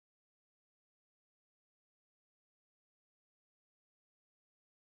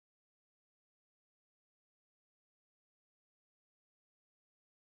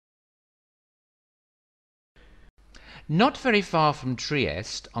Not very far from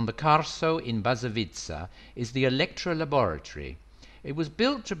Trieste, on the Carso in Basovizza, is the ELETTRA laboratory. It was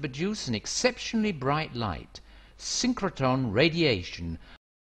built to produce an exceptionally bright light, synchrotron radiation,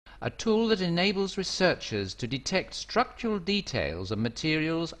 a tool that enables researchers to detect structural details of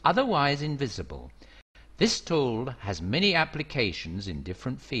materials otherwise invisible. This tool has many applications in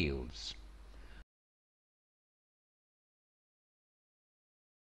different fields.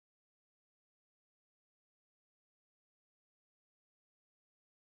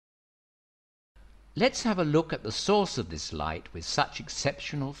 Let's have a look at the source of this light with such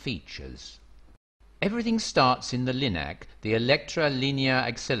exceptional features. Everything starts in the LINAC, the ELETTRA Linear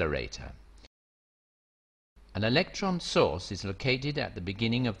Accelerator. An electron source is located at the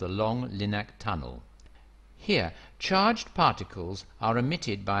beginning of the long LINAC tunnel. Here, charged particles are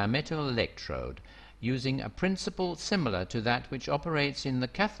emitted by a metal electrode using a principle similar to that which operates in the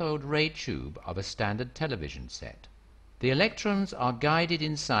cathode ray tube of a standard television set. The electrons are guided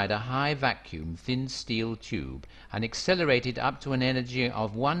inside a high vacuum thin steel tube and accelerated up to an energy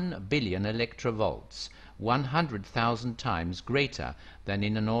of 1 billion electrovolts, 100,000 times greater than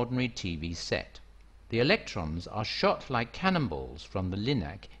in an ordinary TV set. The electrons are shot like cannonballs from the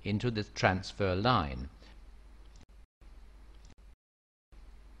LINAC into the transfer line.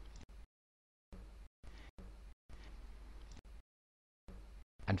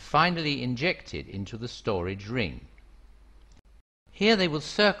 And finally injected into the storage ring. Here they will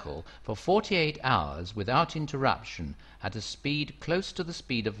circle for 48 hours without interruption at a speed close to the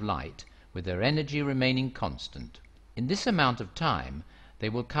speed of light, with their energy remaining constant. In this amount of time, they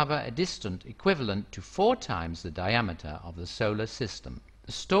will cover a distance equivalent to 4 times the diameter of the solar system.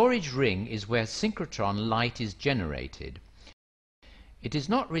 The storage ring is where synchrotron light is generated. It is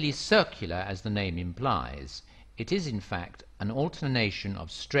not really circular as the name implies. It is in fact an alternation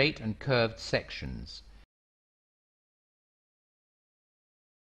of straight and curved sections.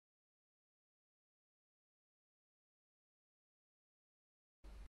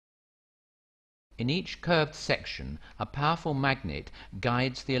 In each curved section, a powerful magnet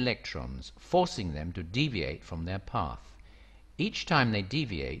guides the electrons, forcing them to deviate from their path. Each time they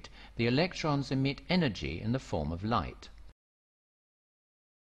deviate, the electrons emit energy in the form of light.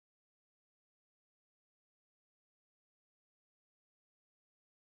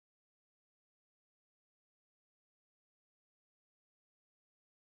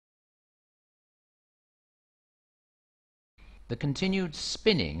 The continued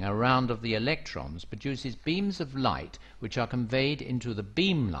spinning around of the electrons produces beams of light which are conveyed into the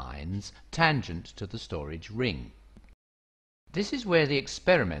beam lines tangent to the storage ring. This is where the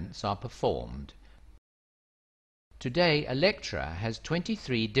experiments are performed. Today, ELETTRA has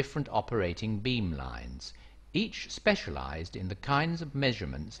 23 different operating beam lines, each specialized in the kinds of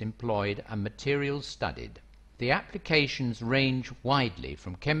measurements employed and materials studied. The applications range widely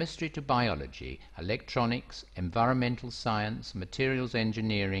from chemistry to biology, electronics, environmental science, materials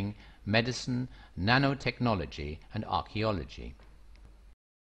engineering, medicine, nanotechnology, and archaeology.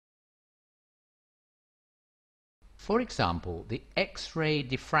 For example, the X-ray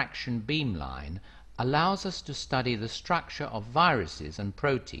diffraction beamline allows us to study the structure of viruses and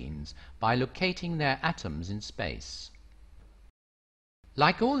proteins by locating their atoms in space.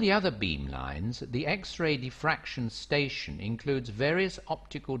 Like all the other beamlines, the X-ray diffraction station includes various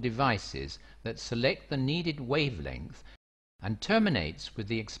optical devices that select the needed wavelength and terminates with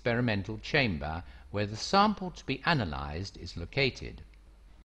the experimental chamber where the sample to be analyzed is located.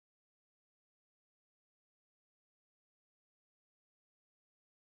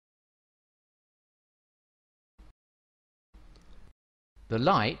 The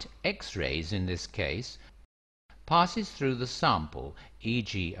light, X-rays in this case, passes through the sample,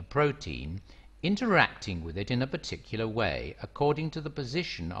 e.g. a protein, interacting with it in a particular way according to the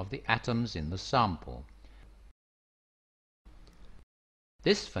position of the atoms in the sample.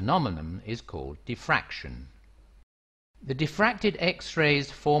 This phenomenon is called diffraction. The diffracted X-rays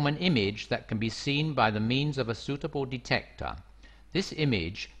form an image that can be seen by the means of a suitable detector. This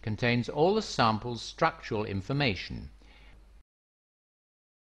image contains all the sample's structural information.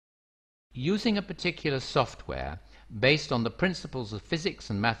 Using a particular software based on the principles of physics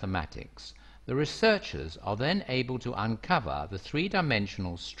and mathematics, the researchers are then able to uncover the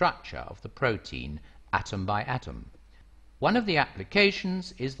three-dimensional structure of the protein atom by atom. One of the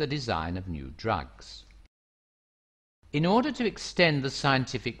applications is the design of new drugs. In order to extend the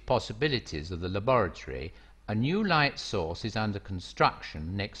scientific possibilities of the laboratory, a new light source is under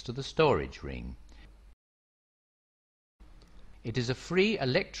construction next to the storage ring. It is a free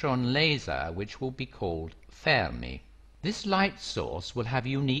electron laser which will be called Fermi. This light source will have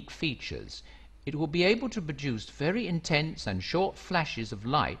unique features. It will be able to produce very intense and short flashes of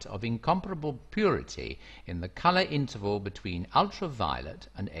light of incomparable purity in the color interval between ultraviolet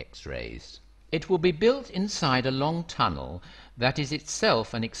and X-rays. It will be built inside a long tunnel that is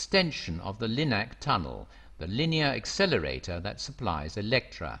itself an extension of the LINAC tunnel, the linear accelerator that supplies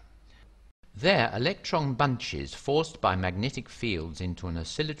ELETTRA. There, electron bunches forced by magnetic fields into an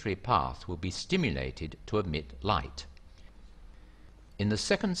oscillatory path will be stimulated to emit light. In the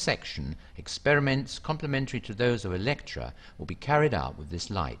second section, experiments complementary to those of ELETTRA will be carried out with this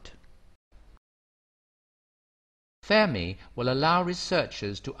light. Fermi will allow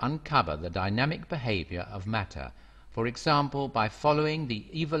researchers to uncover the dynamic behavior of matter, for example by following the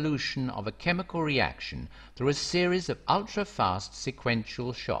evolution of a chemical reaction through a series of ultra-fast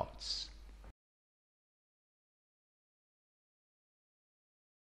sequential shots.